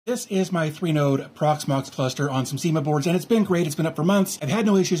This is my 3-node Proxmox cluster on some SEMA boards, and it's been great. It's been up for months. I've had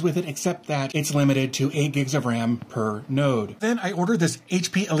no issues with it, except that it's limited to 8 gigs of RAM per node. Then I ordered this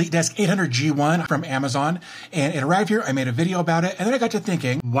HP EliteDesk 800G1 from Amazon, and it arrived here. I made a video about it, and then I got to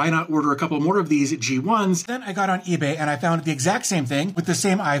thinking, why not order a couple more of these G1s? Then I got on eBay, and I found the exact same thing with the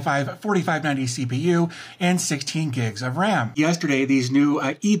same i5 4590 CPU and 16 gigs of RAM. Yesterday, these new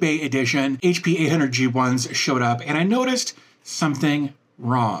eBay edition HP 800G1s showed up, and I noticed something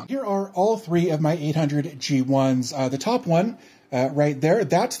wrong. Here are all 3 of my 800 G1s. The top one right there,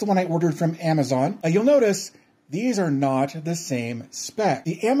 that's the one I ordered from Amazon. You'll notice these are not the same spec.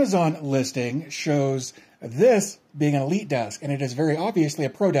 The Amazon listing shows this being an EliteDesk, and it is very obviously a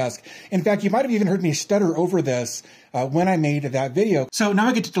ProDesk. In fact, you might have even heard me stutter over this when I made that video. So now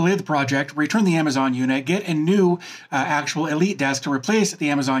I get to delay the project, return the Amazon unit, get a new actual EliteDesk to replace the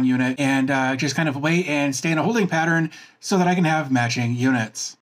Amazon unit, and just kind of wait and stay in a holding pattern so that I can have matching units.